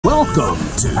Welcome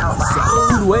to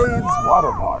Sound Waves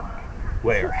Water Park,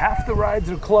 where half the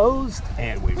rides are closed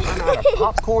and we run out of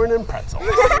popcorn and pretzels.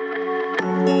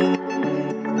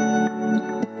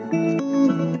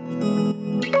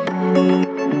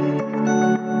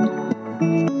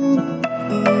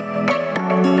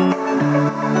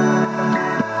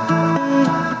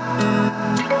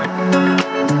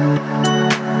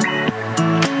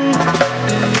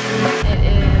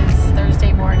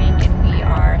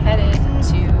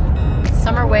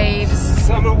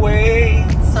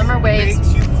 Summer Waves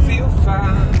makes you feel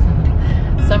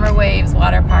fine. Summer Waves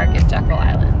Water Park in Jekyll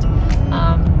Island.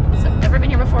 So never been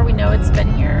here before. We know it's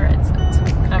been here. It's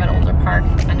kind of an older park.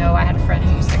 I know I had a friend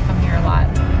who used to come here a lot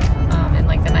in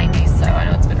like the 90s, so I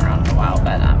know it's been around for a while,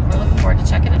 but we're looking forward to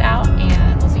checking it out,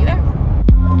 and we'll see you there.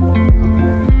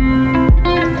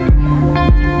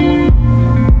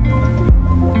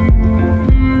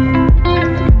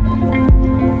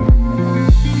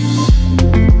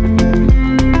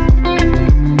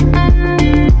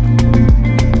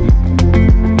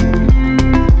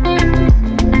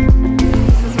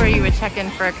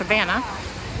 For a cabana,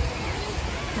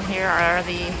 and here are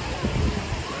the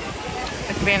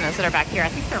cabanas that are back here. I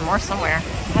think there are more somewhere. I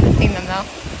haven't seen them though.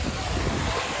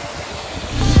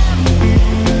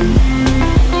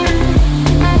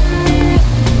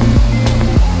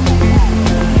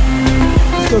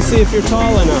 Let's go see if you're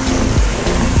tall enough.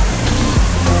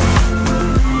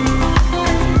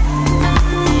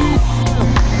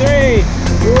 Three.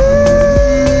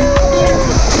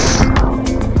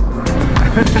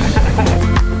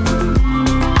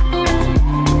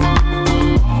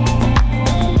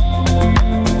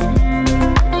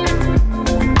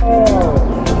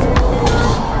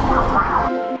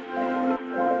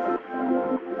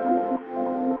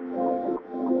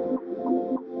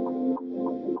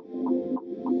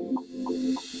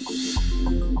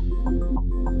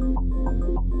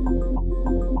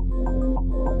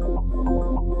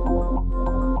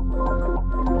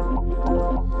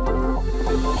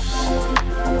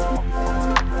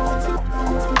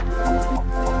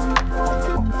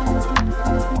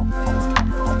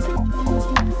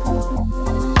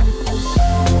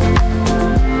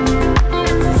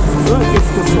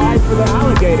 For the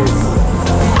alligators.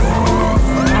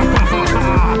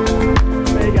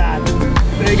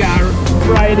 they got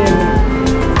right in there.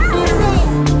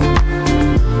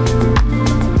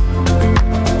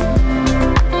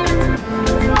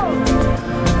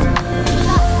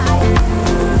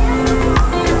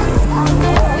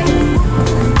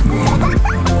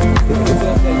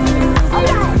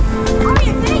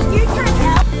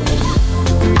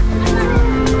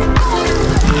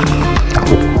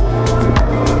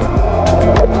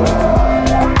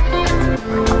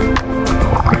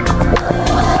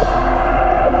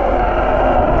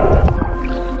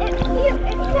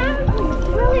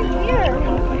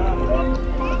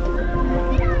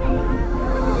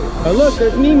 Oh look,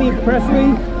 there's Mimi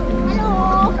Presley.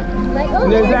 Hello.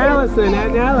 And there's Allison,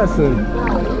 Aunt Allison.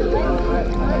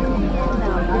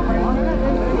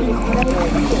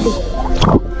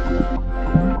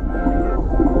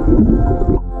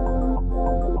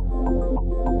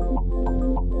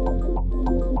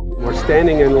 We're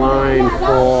standing in line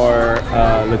for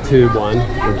the tube one,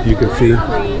 as you can see.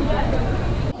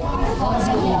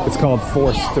 It's called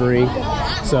Force 3.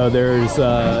 So there's,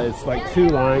 it's like two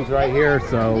lines right here.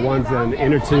 So one's an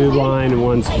inner tube line and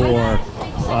one's for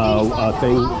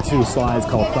two slides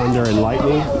called Thunder and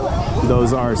Lightning.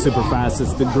 Those are super fast.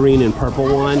 It's the green and purple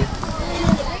one.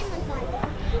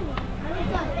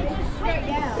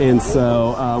 And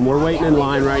so we're waiting in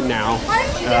line right now.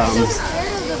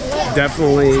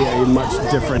 Definitely a much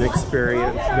different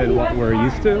experience than what we're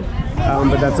used to.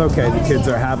 But that's okay. The kids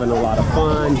are having a lot of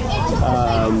fun.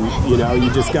 You know,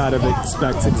 you just gotta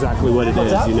expect exactly what it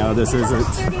is. You know, this isn't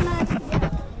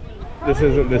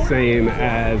the same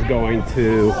as going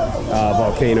to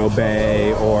Volcano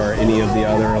Bay or any of the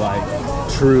other like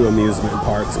true amusement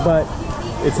parks, but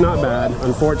it's not bad.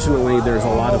 Unfortunately, there's a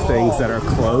lot of things that are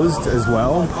closed as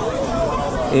well,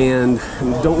 and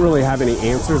don't really have any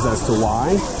answers as to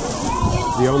why.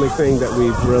 The only thing that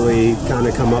we've really kind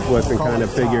of come up with and kind of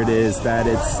figured is that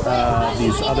it's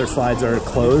these other slides are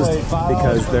closed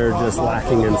because they're just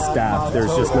lacking in staff.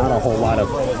 There's just not a whole lot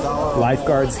of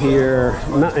lifeguards here,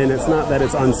 and it's not that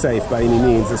it's unsafe by any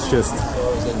means. It's just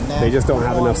they just don't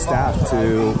have enough staff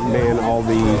to man all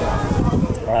the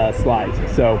slides.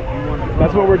 So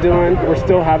that's what we're doing. We're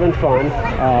still having fun.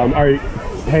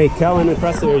 Hey, Kellen and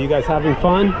Presley, are you guys having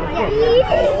fun?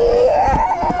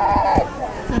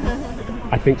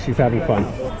 I think she's having fun.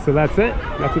 So that's it.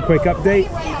 That's a quick update.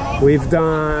 We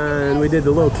did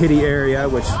the little kiddie area,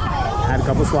 which had a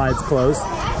couple slides closed.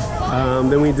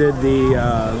 Then we did the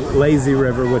lazy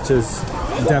river, which is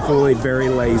definitely very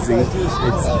lazy.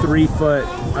 It's 3 foot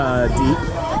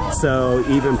deep, so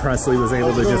even Presley was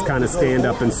able to just kind of stand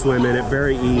up and swim in it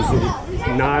very easy.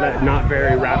 Not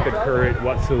very rapid current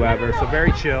whatsoever, so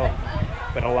very chill,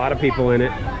 but a lot of people in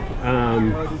it.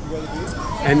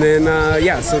 And then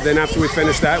yeah, so then after we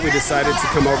finished that, we decided to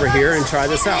come over here and try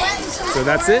this out. So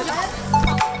that's it.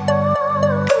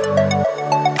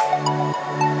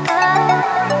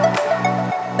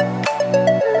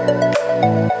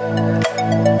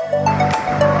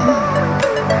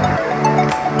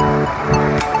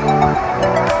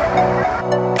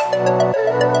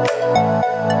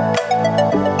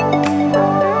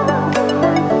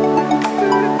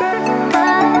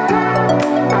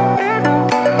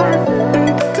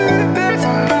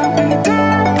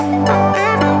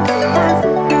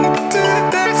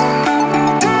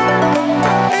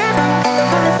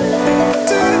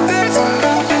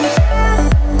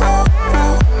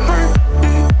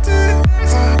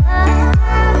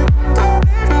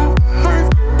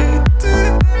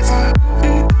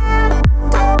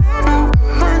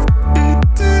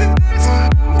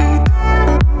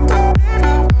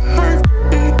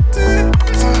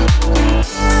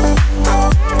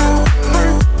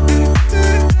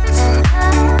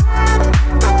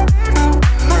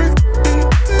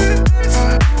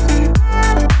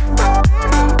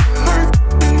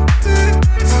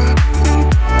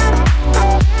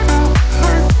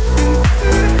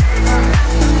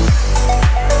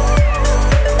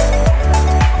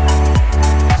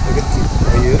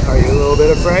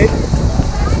 Afraid?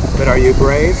 But are you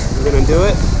brave? You're gonna do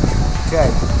it? Okay.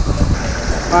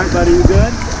 All right, buddy, you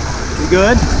good? You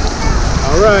good?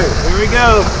 All right, here we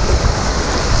go.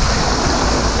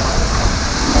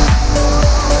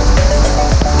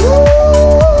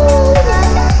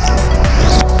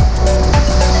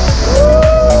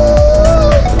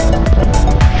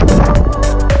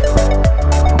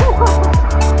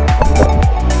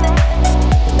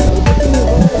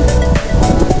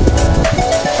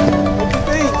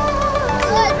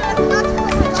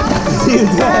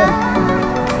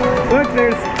 Look,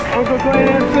 there's Uncle Clayton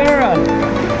and Sarah.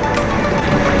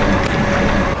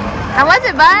 How was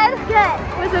it, bud? Good.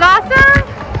 Was it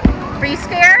awesome? Were you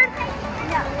scared?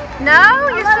 No. No?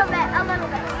 A little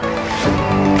bit.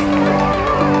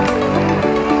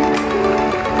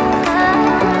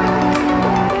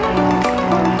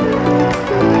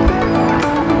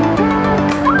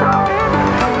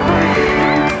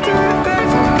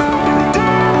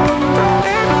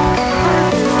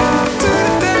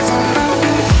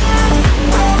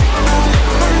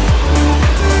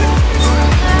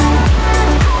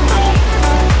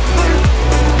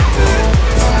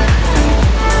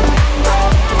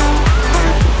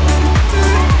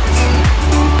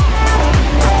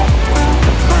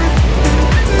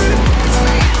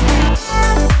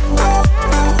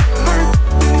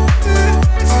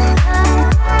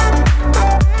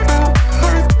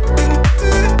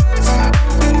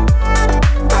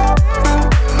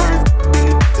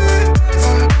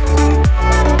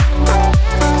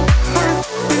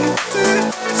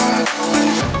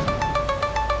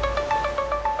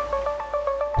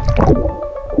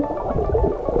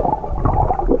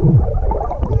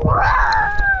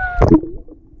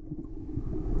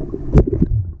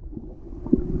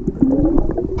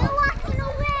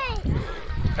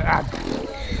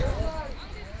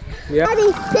 Yeah.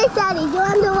 Daddy, sit, Daddy, go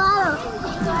underwater.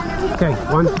 Okay,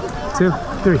 1, 2,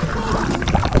 3.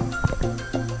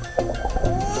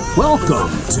 Welcome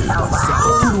to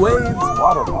Sound Waves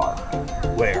Water Park,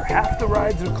 where half the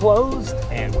rides are closed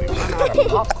and we run out of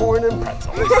popcorn and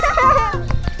pretzels.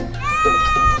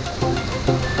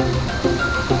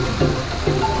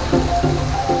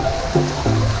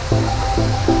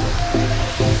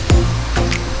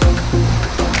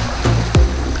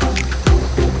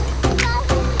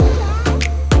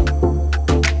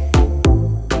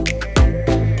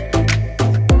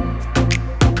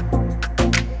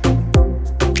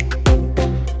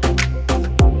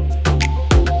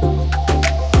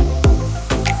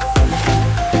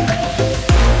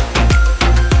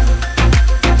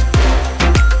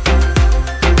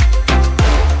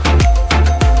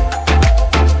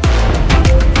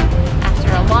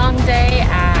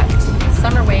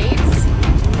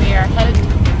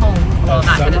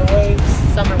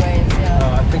 Summer waves,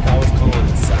 yeah. I think I was calling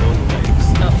it sound waves.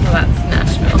 Oh, well, that's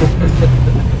Nashville.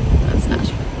 That's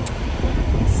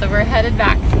Nashville. So we're headed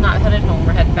back, not headed home,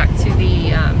 we're headed back to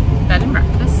the bed and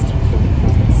breakfast.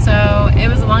 So it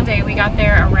was a long day. We got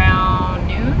there around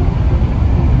noon?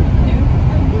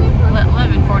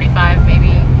 11:45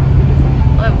 maybe.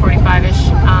 11:45ish.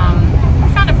 We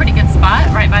found a pretty good spot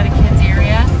right by the kids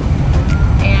area,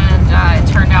 and it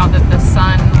turned out that the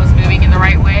sun was moving in the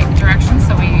right direction,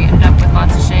 so we ended up with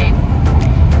lots of shade.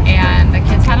 And the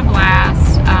kids had a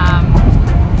blast.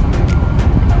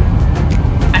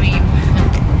 I mean,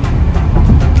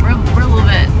 we're a little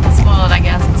bit spoiled, I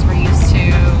guess, because we're used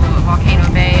to Volcano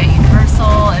Bay at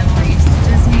Universal, and we're used to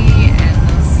Disney and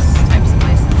those types of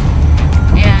places.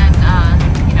 And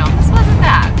you know, this wasn't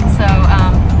that. So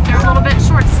they're a little bit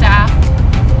short-staffed.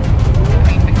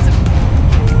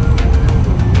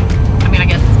 I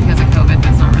guess it's because of COVID,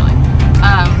 but it's not really.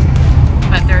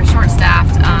 But they're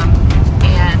short-staffed,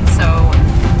 and so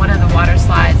one of the water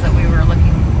slides that we were looking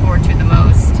forward to the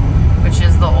most, which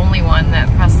is the only one that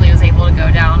Presley was able to go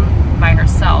down by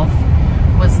herself,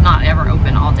 was not ever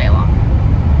open all day long.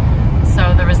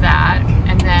 So there was that,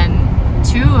 and then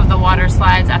 2 of the water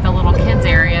slides at the little kids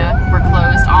area were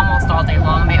closed almost all day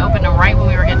long. They opened them right when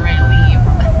we were getting ready to leave.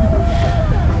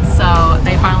 So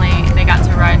they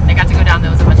got to go down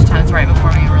those a bunch of times right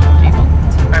before we were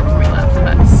right before we left.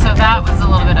 So that was a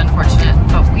little bit unfortunate,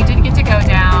 but we did get to go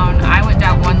down. I went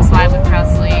down one slide with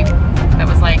Presley that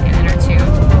was like an inner tube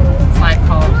slide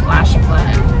called Flash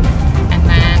Flood, and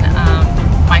then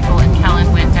Michael and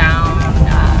Kellen went down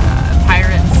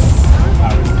Pirates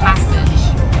Passage,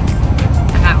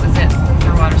 and that was it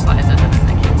for water slides other than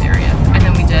the kids area. And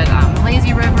then we did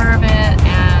Lazy River a bit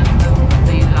and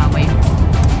the wave.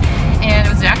 And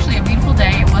it was actually a beautiful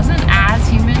day. It wasn't as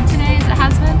humid today as it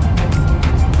has been.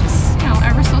 Just, you know,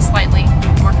 ever so slightly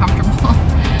more comfortable.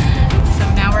 So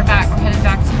now we're back. We're headed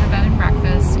back to the bed and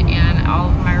breakfast, and all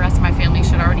of my rest of my family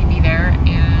should already be there,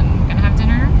 and we're gonna have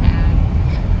dinner.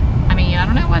 And I mean, I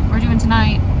don't know what we're doing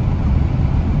tonight.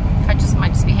 I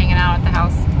might just be hanging out at the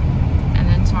house, and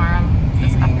then tomorrow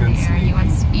it's up in the air. He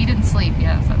wants to eat and sleep.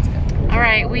 Yes, that's good. All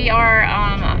right, we are.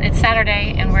 It's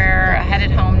Saturday, and we're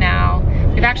headed home now.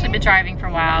 We've actually been driving for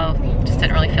a while. Just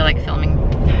didn't really feel like filming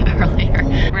earlier.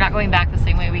 We're not going back the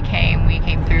same way we came. We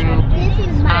came through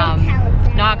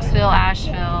Knoxville,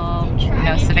 Asheville, you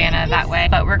know, Savannah, that way.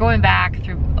 But we're going back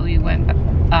through. We went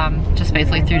just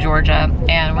basically through Georgia,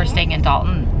 and we're staying in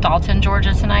Dalton,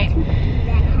 Georgia tonight.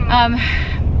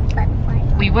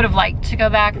 We would have liked to go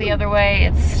back the other way.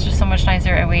 It's just so much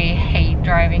nicer, and we hate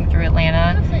driving through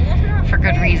Atlanta for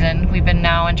good reason. We've been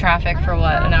now in traffic for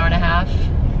what, an hour and a half?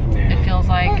 It feels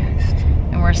like,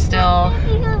 and we're still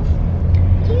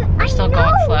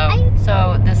going slow.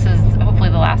 So this is hopefully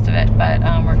the last of it, but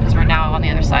because we're now on the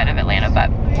other side of Atlanta. But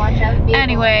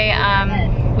anyway,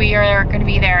 we are going to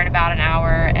be there in about an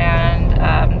hour, and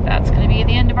that's going to be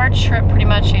the end of our trip, pretty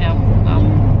much. You know,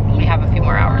 we have a few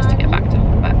more hours to get back to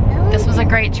it, but this was a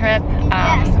great trip.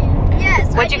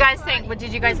 Yes. What do you guys think?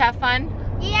 Did you guys have fun?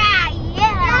 Yeah.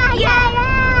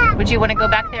 Would you want to go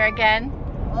back there again?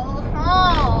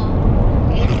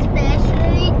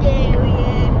 Especially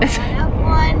Darien.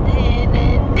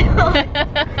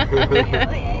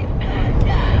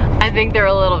 I think they're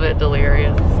a little bit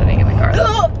delirious sitting in the car.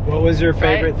 What was your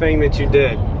favorite thing that you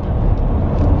did?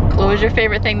 What was your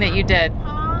favorite thing that you did?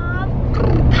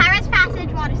 Pirates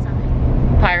Passage water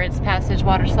slide. Pirates Passage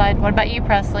water slide. What about you,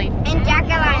 Presley? And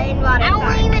Jekyll Island water slide.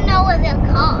 I don't even know what they're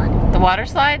called. The water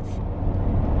slides?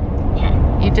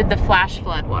 Yeah. You did the Flash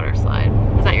Flood water slide.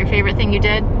 Was that your favorite thing you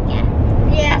did? Yeah.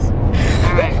 Yes.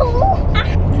 All right.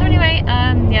 So anyway,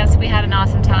 yes, we had an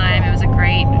awesome time. It was a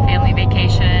great family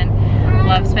vacation.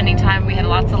 Loved spending time. We had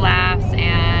lots of laughs,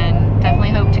 and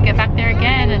definitely hope to get back there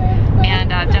again. And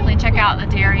definitely check out the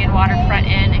Darien Waterfront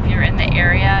Inn if you're in the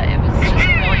area.